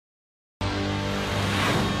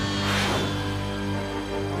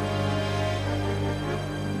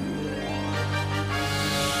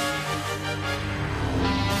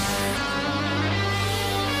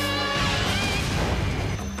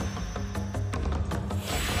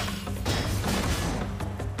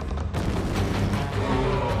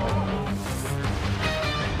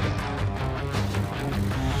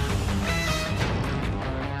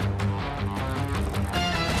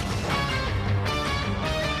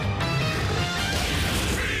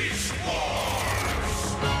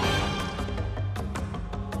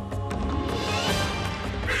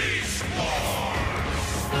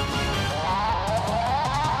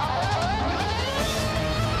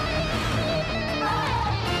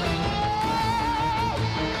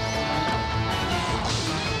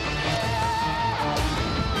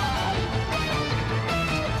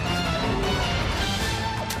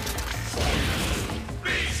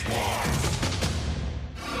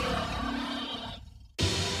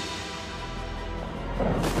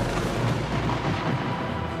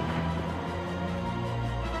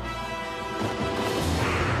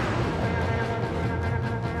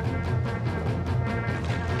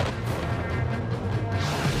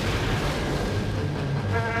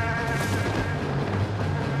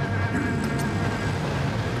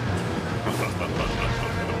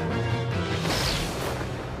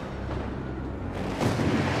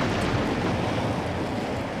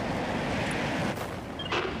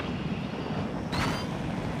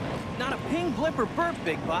blip or burp,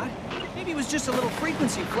 Big Bot. Maybe it was just a little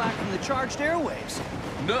frequency flack from the charged airwaves.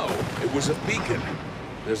 No, it was a beacon.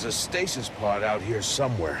 There's a stasis pod out here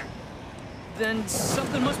somewhere. Then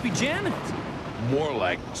something must be jamming it. More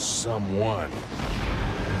like someone.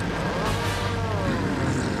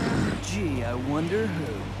 Gee, I wonder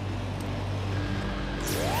who.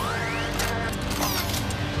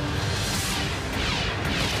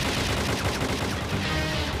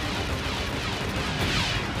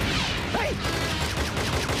 Hey!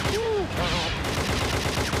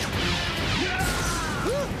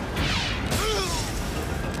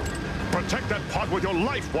 Protect that pod with your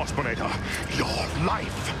life, Waspinator! Your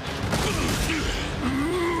life!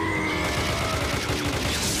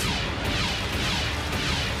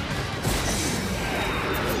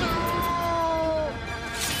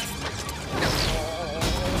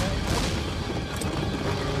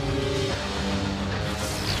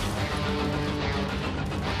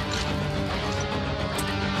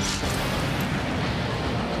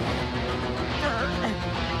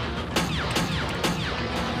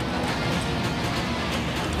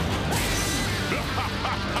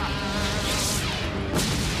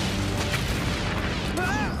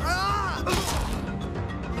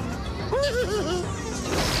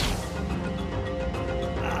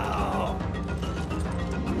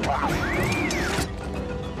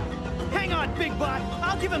 Hang on, Big Bot!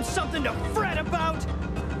 I'll give him something to fret about!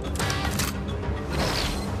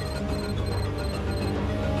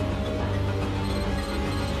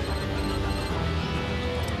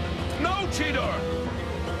 No, Cheetor!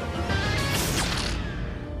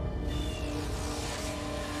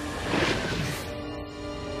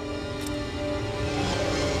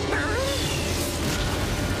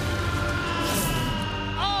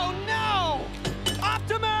 Oh no!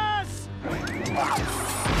 Optimus!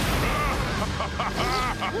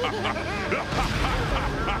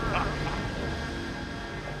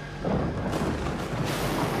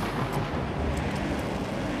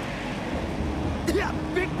 Yeah,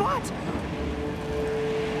 Big Bot!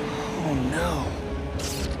 Oh no.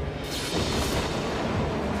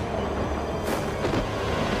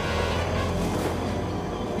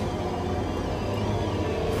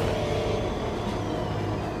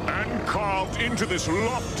 And carved into this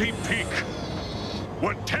lofty peak,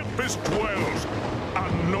 where Tempest dwells, a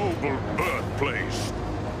noble birthplace.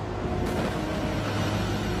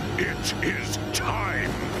 It is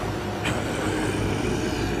time.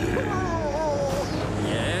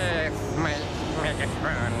 Yes,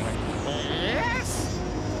 Megatron. Yes!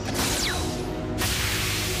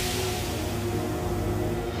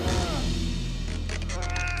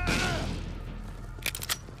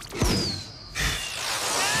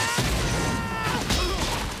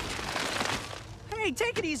 Hey,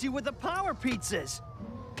 take it easy with the power pizzas!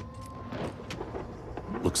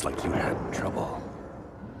 Looks like you had trouble.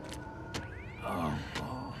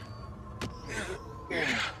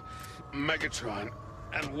 Megatron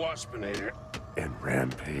and Waspinator. And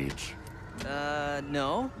Rampage.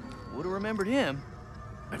 No. Would've remembered him.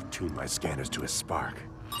 I've tuned my scanners to a spark.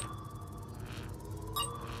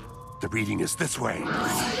 The reading is this way.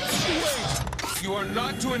 Wait! You are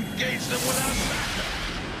not to engage them without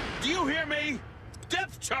backup! Do you hear me?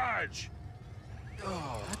 Depth charge!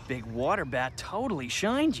 That big water bat totally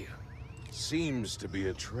shined you. Seems to be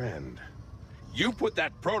a trend. You put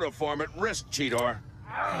that protoform at risk, Cheetor.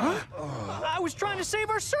 Huh? I was trying to save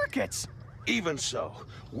our circuits! Even so,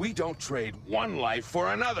 we don't trade one life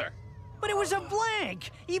for another. But it was a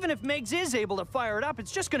blank! Even if Megs is able to fire it up,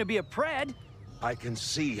 it's just gonna be a pred. I can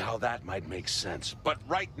see how that might make sense, but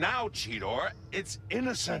right now, Cheetor, it's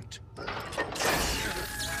innocent.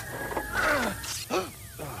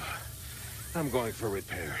 I'm going for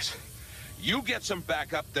repairs. You get some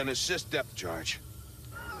backup, then assist depth charge.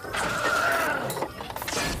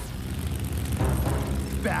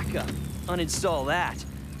 Backup. Uninstall that.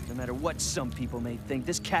 No matter what some people may think,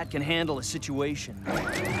 this cat can handle a situation.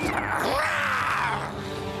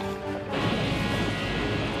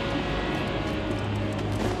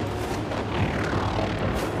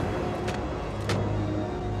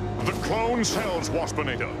 The clone cells,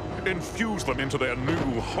 Waspinator. Infuse them into their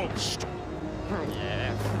new host.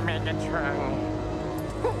 Yes, Megatron.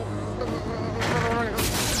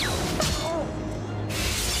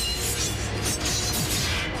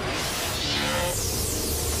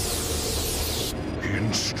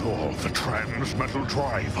 Install the transmetal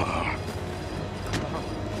driver.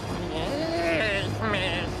 Yes,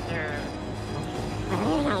 Master.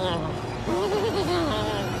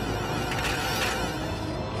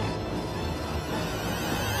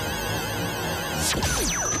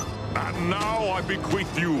 And And now I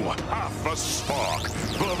bequeath you half a spark,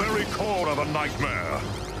 the very core of a nightmare.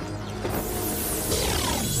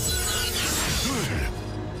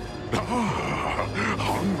 Ah,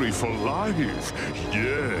 hungry for life,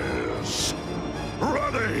 yes.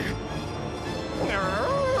 Ready!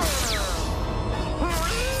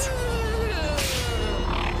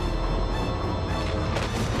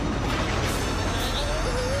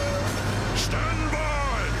 Stand by!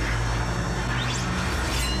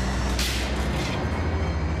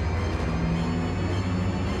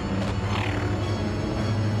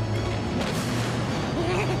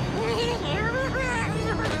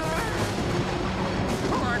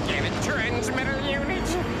 Organic transmitter unit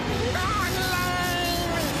online!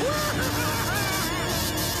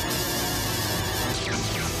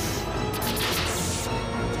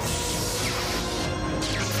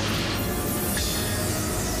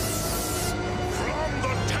 From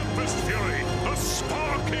the Tempest Fury, the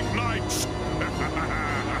spark ignites!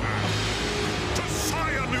 To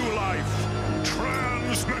sire new life!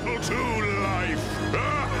 Transmetal to life!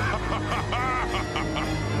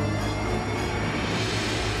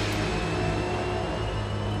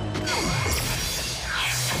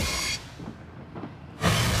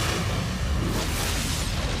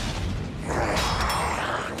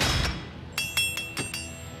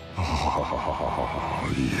 Oh,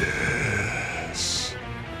 yes.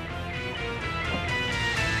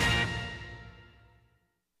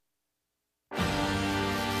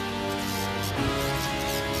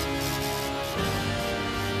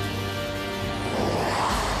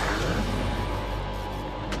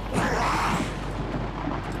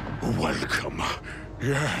 Welcome.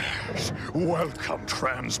 Yes, welcome,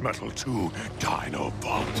 Transmetal to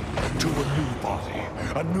Dinobot. To a new body,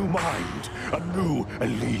 a new mind, a new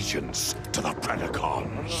allegiance to the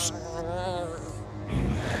Predacons.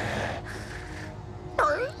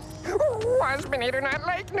 Waspinator not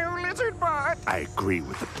like new lizard bot. I agree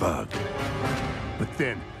with the bug. But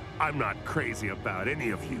then, I'm not crazy about any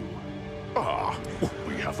of you. Ah,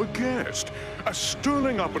 we have a guest. A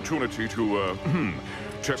sterling opportunity to,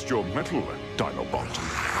 test your mettle, Dinobot.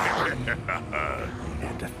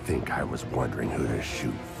 And to think I was wondering who to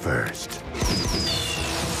shoot first.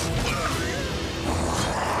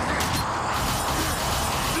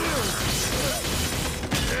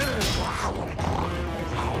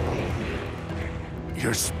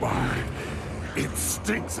 Your spark, it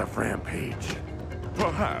stinks of Rampage.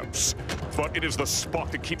 Perhaps, but it is the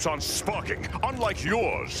spark that keeps on sparking. Unlike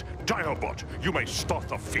yours, Dinobot, you may start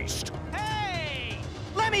the feast. Hey!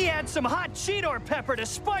 Let me add some hot Cheetor pepper to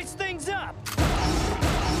spice things up!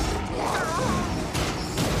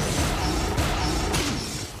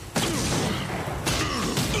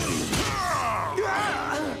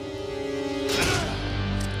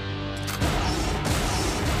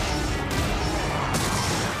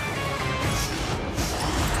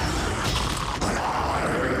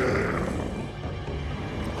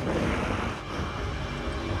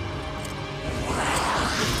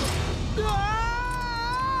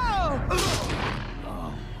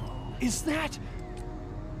 Is that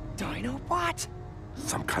Dinobot?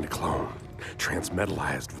 Some kind of clone,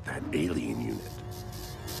 transmetalized with that alien unit.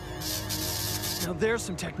 Now there's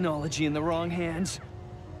some technology in the wrong hands.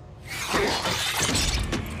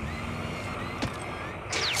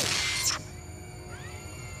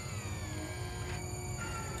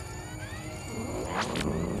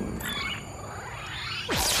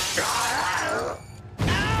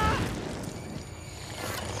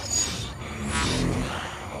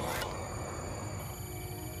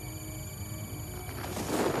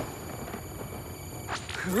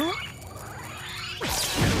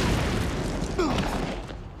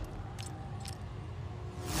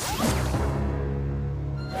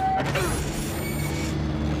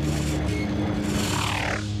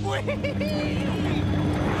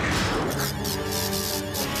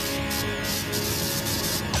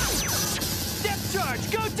 Depth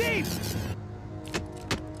charge, go deep!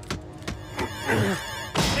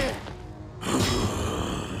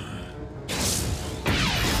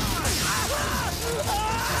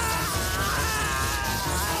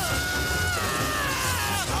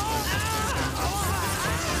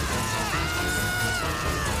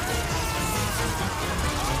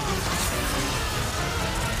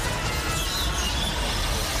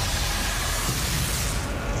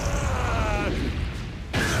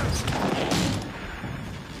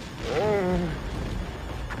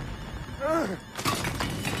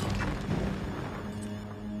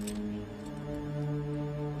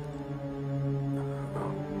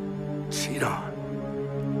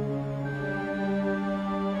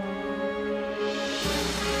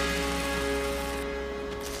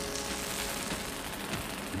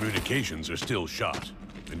 communications are still shot,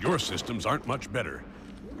 and your systems aren't much better.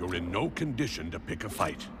 You're in no condition to pick a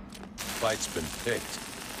fight. Fight's been picked.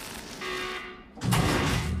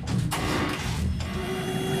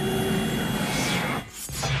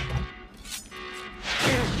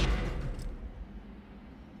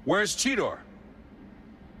 Where's Cheetor?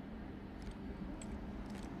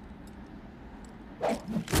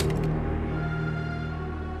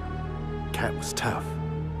 Cat was tough.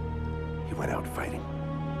 He went out fighting.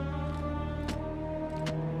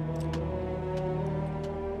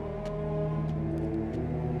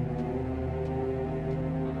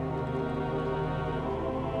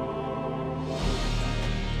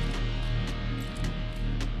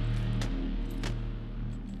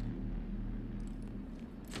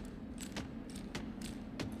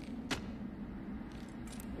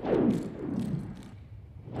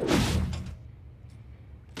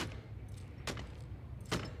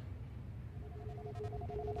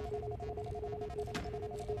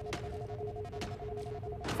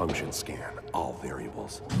 Function scan all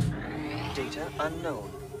variables. Data unknown.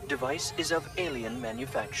 Device is of alien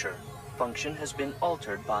manufacture. Function has been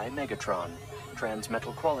altered by Megatron.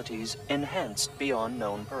 Transmetal qualities enhanced beyond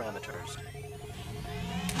known parameters.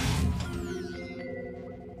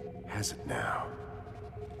 Has it now.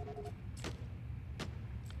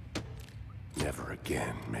 Never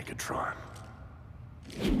again, Megatron.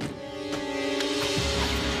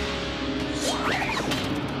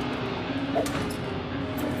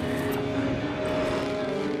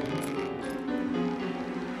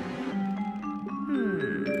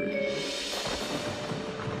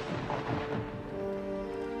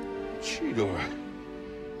 Cheetor.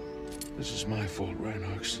 This is my fault,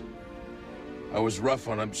 Rhinox. I was rough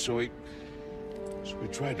on him, so he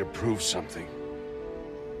tried to prove something.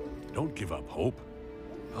 Don't give up hope.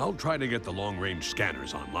 I'll try to get the long-range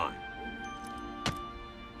scanners online.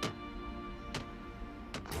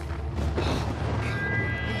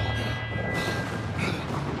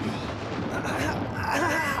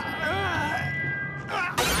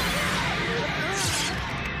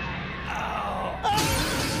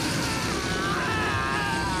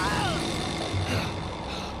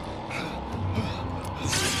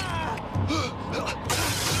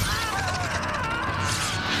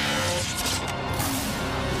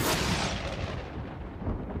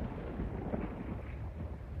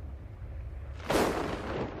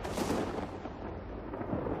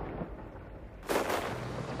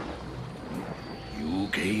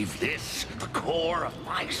 Gave this the core of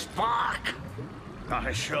my spark.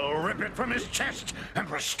 I shall rip it from his chest and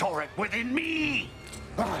restore it within me.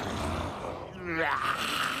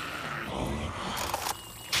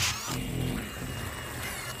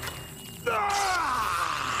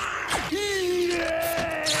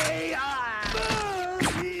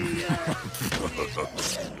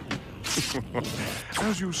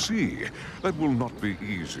 As you see, that will not be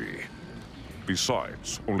easy.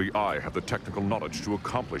 Besides, only I have the technical knowledge to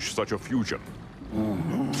accomplish such a fusion.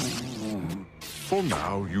 For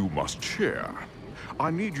now, you must share.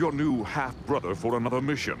 I need your new half-brother for another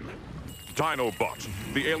mission. Dinobot,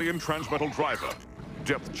 the alien transmetal driver.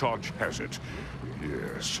 Depth charge has it.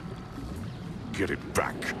 Yes. Get it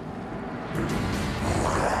back.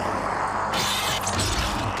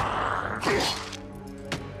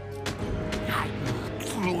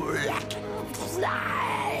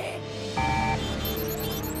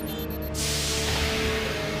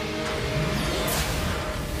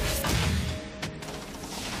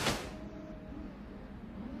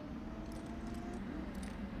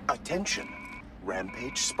 Attention.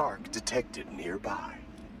 Rampage spark detected nearby.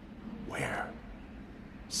 Where?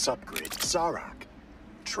 Subgrid Zarak.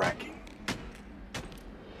 Tracking.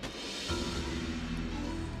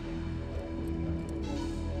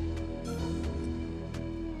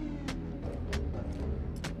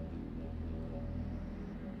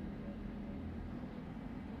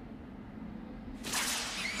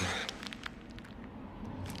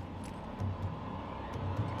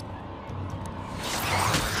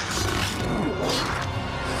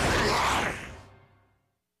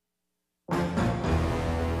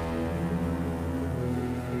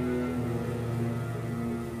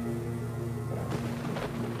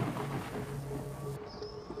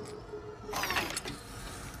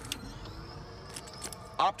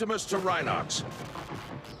 Optimus to Rhinox.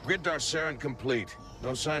 Grid Darceran complete.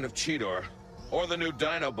 No sign of Cheetor or the new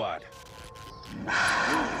Dinobot.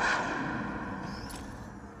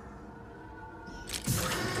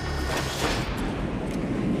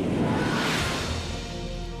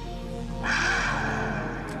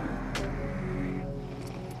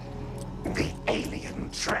 The alien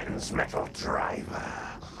transmetal driver.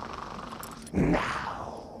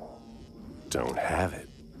 Now. don't have it.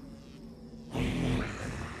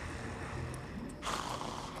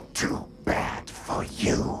 Too bad for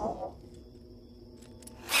you.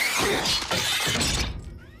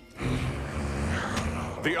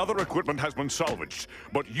 The other equipment has been salvaged,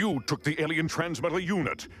 but you took the alien transmitter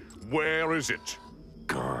unit. Where is it?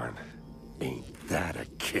 Gone. Ain't that a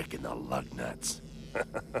kick in the lug nuts?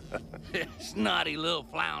 Snotty little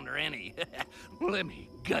flounder, ain't he? Let me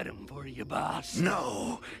gut him for you, boss.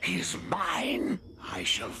 No, he's mine. I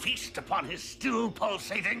shall feast upon his still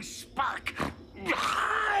pulsating spark.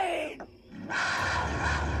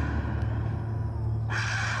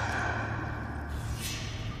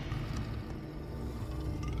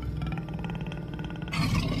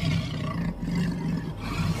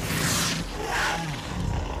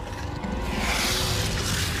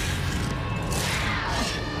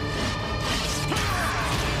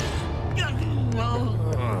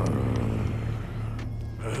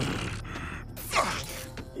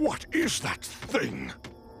 What is that thing?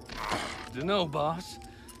 Dunno, boss.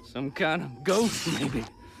 Some kind of ghost, maybe.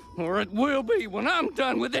 Or it will be when I'm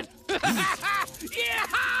done with it. Yeah!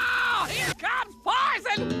 Here comes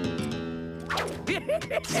poison!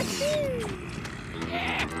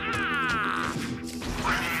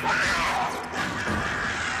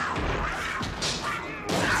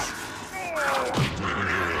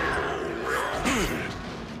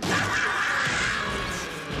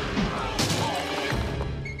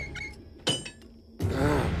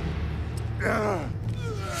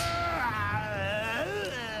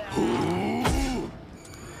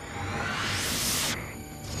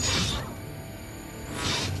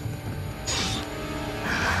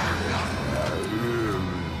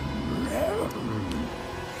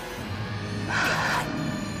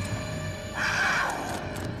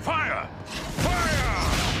 Fire! Fire!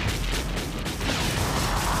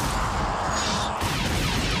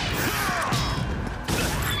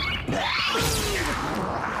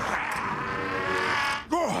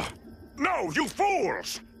 No, you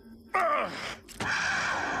fools!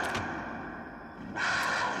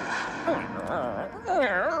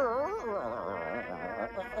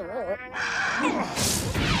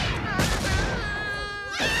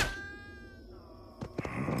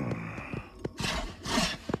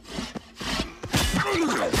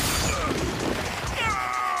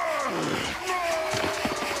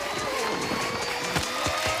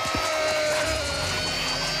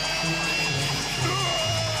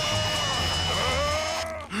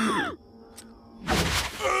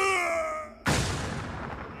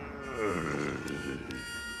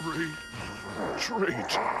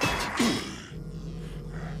 Retreat.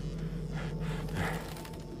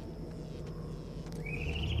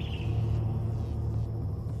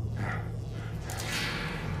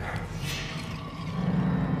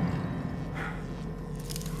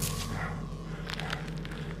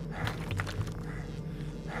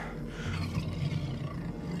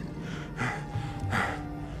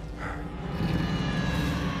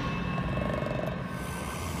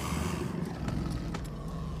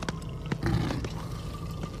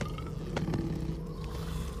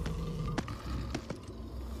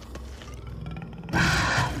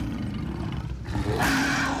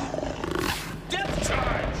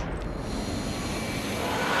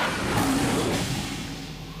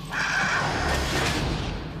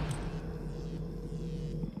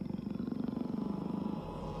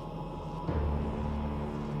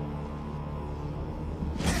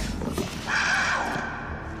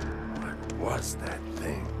 Was that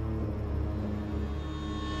thing?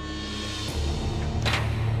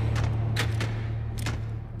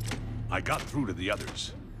 I got through to the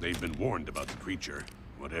others. They've been warned about the creature,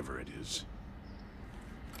 whatever it is.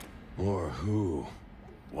 Or who?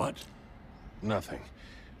 What? Nothing.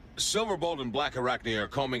 Silverbolt and Black Arachne are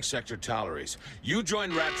combing Sector Talaries. You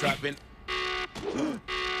join Rat Trap in...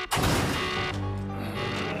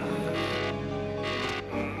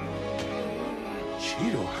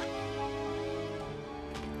 Cheetor.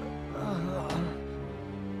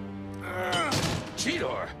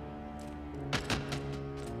 Cheetor!